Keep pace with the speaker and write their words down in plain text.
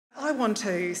I want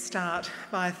to start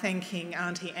by thanking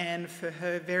Auntie Anne for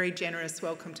her very generous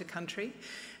welcome to country,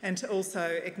 and to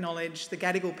also acknowledge the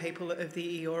Gadigal people of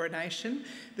the Eora Nation,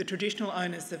 the traditional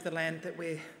owners of the land that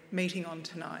we're meeting on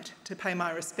tonight, to pay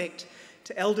my respect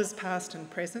to elders past and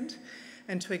present,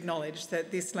 and to acknowledge that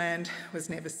this land was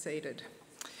never ceded.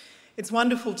 It's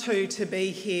wonderful too to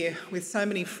be here with so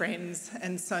many friends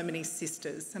and so many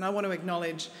sisters, and I want to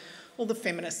acknowledge all the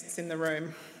feminists in the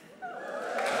room.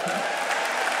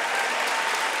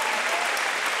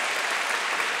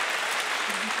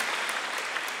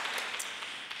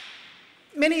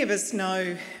 Many of us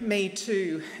know Me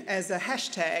Too as a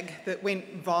hashtag that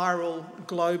went viral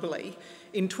globally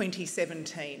in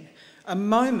 2017, a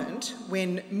moment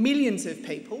when millions of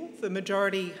people, the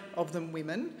majority of them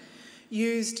women,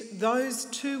 used those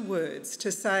two words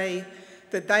to say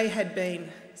that they had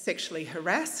been sexually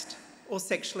harassed or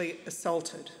sexually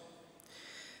assaulted.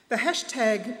 The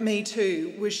hashtag Me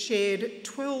Too was shared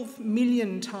 12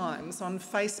 million times on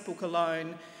Facebook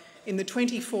alone in the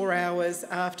 24 hours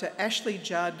after Ashley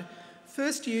Judd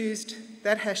first used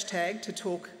that hashtag to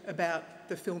talk about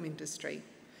the film industry.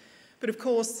 But of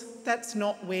course, that's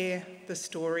not where the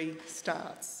story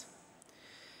starts.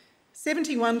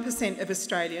 71% of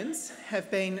Australians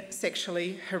have been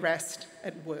sexually harassed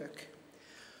at work.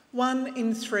 1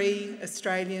 in 3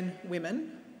 Australian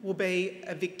women will be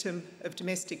a victim of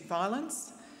domestic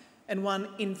violence, and 1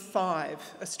 in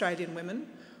 5 Australian women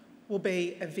will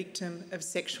be a victim of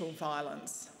sexual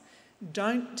violence.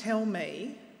 Don't tell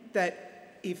me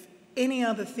that if any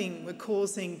other thing were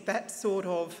causing that sort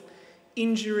of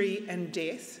injury and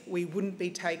death, we wouldn't be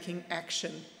taking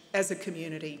action as a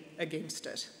community against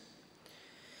it.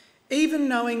 Even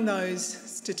knowing those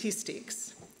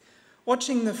statistics,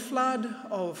 watching the flood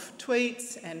of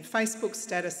tweets and Facebook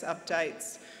status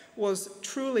updates was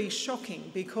truly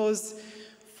shocking, because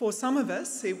for some of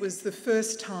us it was the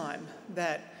first time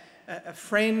that a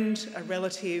friend, a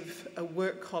relative, a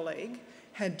work colleague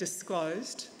had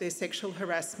disclosed their sexual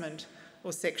harassment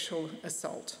or sexual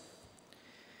assault.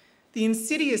 The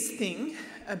insidious thing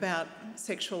about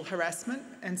sexual harassment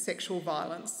and sexual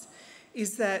violence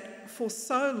is that for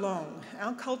so long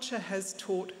our culture has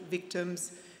taught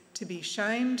victims to be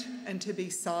shamed and to be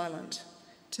silent,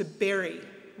 to bury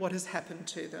what has happened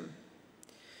to them.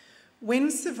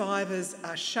 When survivors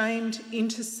are shamed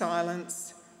into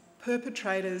silence,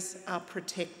 perpetrators are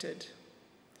protected.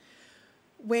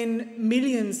 When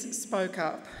millions spoke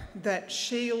up, that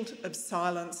shield of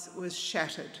silence was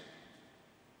shattered.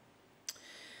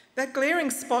 That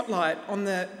glaring spotlight on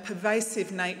the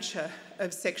pervasive nature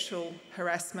of sexual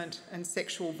harassment and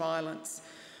sexual violence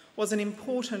was an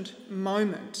important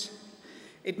moment.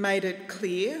 It made it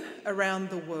clear around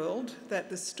the world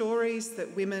that the stories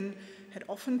that women had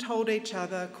often told each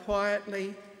other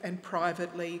quietly and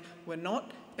privately were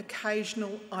not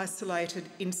occasional isolated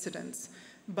incidents,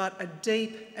 but a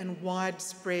deep and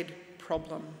widespread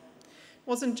problem. It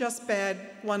wasn't just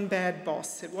one bad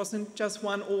boss, it wasn't just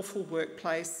one awful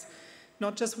workplace,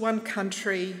 not just one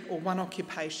country or one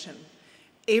occupation.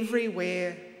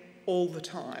 Everywhere, all the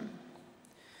time.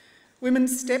 Women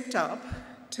stepped up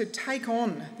to take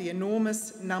on the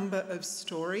enormous number of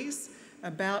stories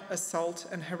about assault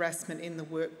and harassment in the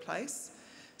workplace,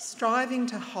 striving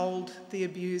to hold the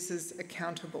abusers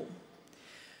accountable.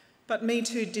 But Me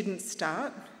Too didn't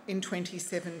start in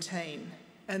 2017,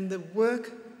 and the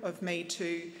work of Me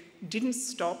Too didn't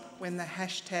stop when the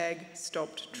hashtag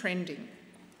stopped trending.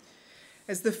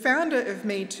 As the founder of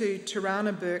Me Too,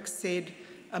 Tarana Burke, said,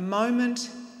 "A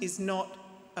moment is not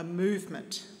a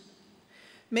movement."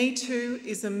 Me Too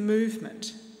is a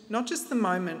movement, not just the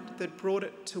moment that brought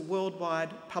it to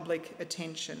worldwide public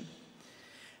attention.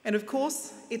 And of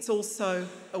course, it's also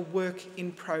a work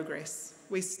in progress.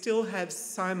 We still have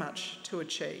so much to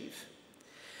achieve.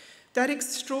 That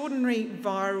extraordinary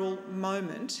viral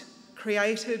moment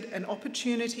created an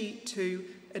opportunity to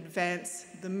advance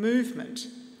the movement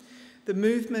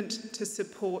to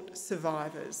support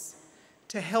survivors,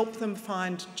 to help them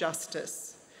find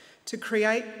justice, to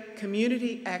create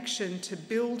community action to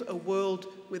build a world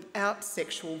without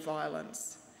sexual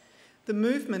violence. The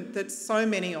movement that so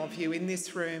many of you in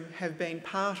this room have been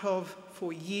part of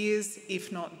for years,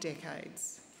 if not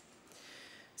decades.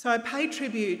 So I pay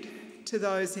tribute to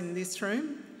those in this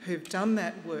room who've done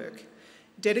that work,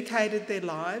 dedicated their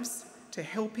lives to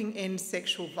helping end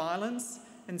sexual violence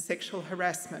and sexual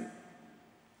harassment,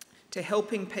 to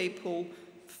helping people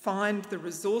find the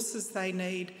resources they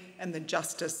need and the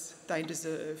justice they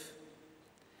deserve.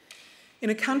 In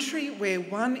a country where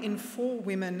 1 in 4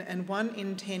 women and 1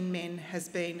 in 10 men has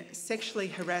been sexually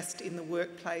harassed in the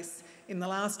workplace in the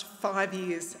last 5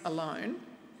 years alone,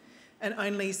 and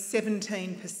only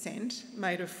 17%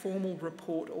 made a formal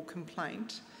report or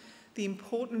complaint, the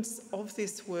importance of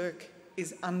this work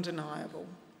is undeniable.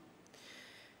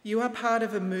 You are part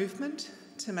of a movement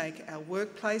to make our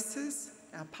workplaces,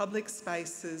 our public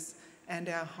spaces, and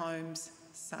our homes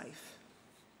safe.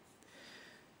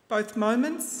 Both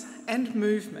moments and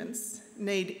movements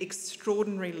need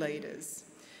extraordinary leaders,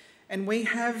 and we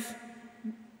have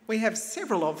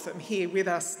several of them here with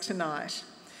us tonight,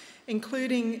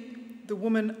 including the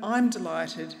woman I'm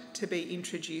delighted to be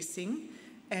introducing,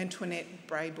 Antoinette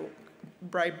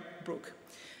Braybrook.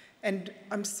 And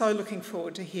I'm so looking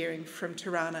forward to hearing from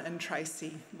Tarana and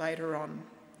Tracy later on.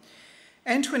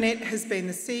 Antoinette has been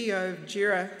the CEO of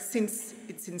JIRA since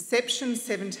its inception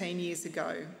 17 years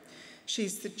ago.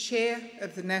 She's the chair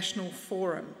of the National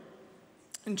Forum.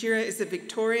 And JIRA is a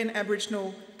Victorian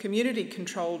Aboriginal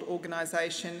community-controlled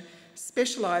organisation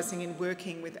specialising in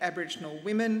working with Aboriginal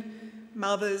women,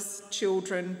 mothers,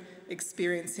 children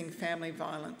experiencing family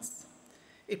violence.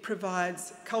 It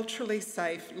provides culturally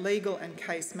safe legal and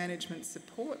case management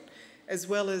support, as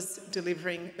well as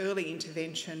delivering early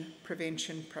intervention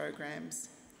prevention programs.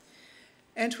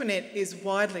 Antoinette is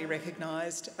widely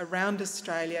recognised around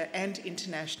Australia and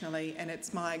internationally, and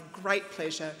it's my great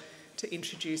pleasure to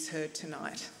introduce her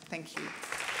tonight. Thank you.